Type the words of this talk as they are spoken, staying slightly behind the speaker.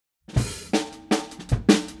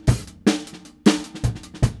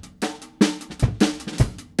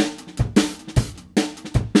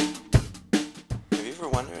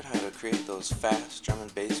those fast drum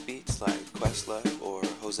and bass beats like Questlove or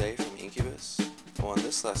Jose from Incubus? Well, in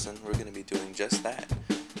this lesson, we're going to be doing just that.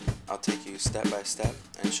 I'll take you step by step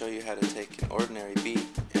and show you how to take an ordinary beat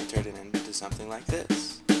and turn it into something like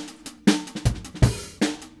this.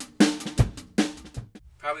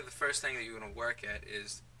 Probably the first thing that you're going to work at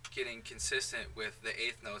is getting consistent with the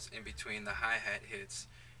eighth notes in between the hi-hat hits.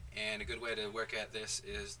 And a good way to work at this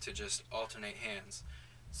is to just alternate hands.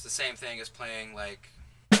 It's the same thing as playing like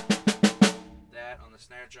that on the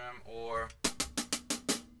snare drum or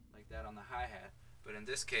like that on the hi-hat. But in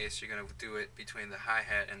this case, you're going to do it between the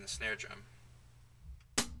hi-hat and the snare drum.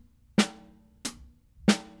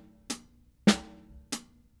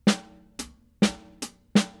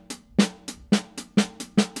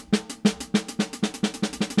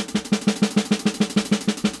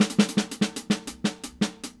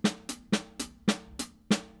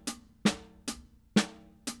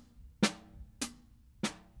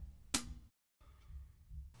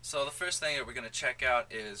 So the first thing that we're going to check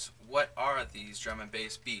out is what are these drum and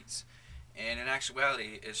bass beats, and in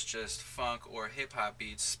actuality it's just funk or hip hop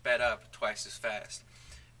beats sped up twice as fast.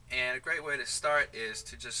 And a great way to start is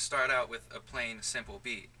to just start out with a plain simple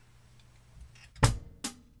beat.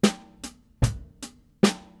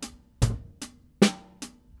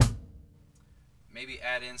 Maybe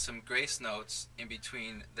add in some grace notes in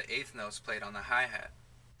between the eighth notes played on the hi-hat.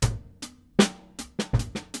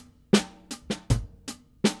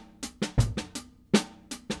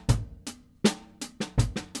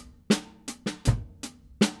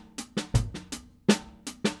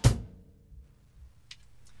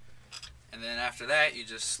 And then after that, you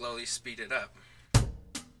just slowly speed it up.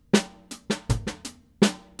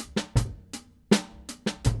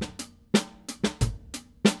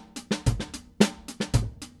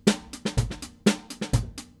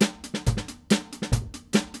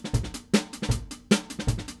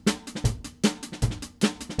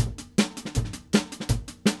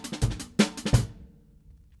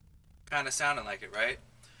 Kind of sounding like it, right?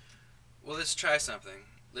 Well, let's try something.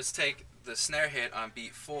 Let's take the snare hit on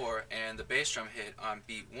beat 4 and the bass drum hit on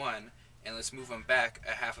beat 1, and let's move them back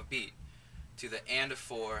a half a beat to the and of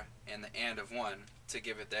 4 and the and of 1 to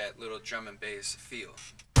give it that little drum and bass feel.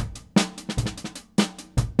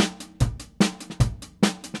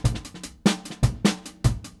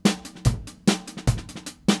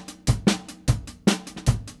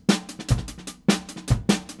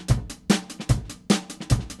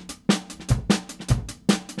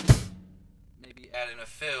 Add in a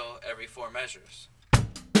fill every 4 measures.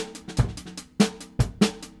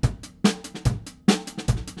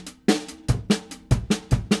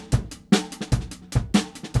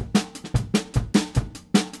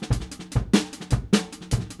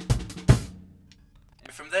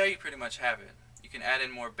 And from there you pretty much have it. You can add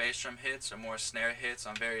in more bass drum hits or more snare hits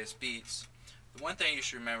on various beats. The one thing you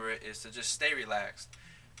should remember is to just stay relaxed.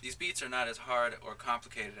 These beats are not as hard or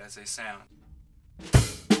complicated as they sound.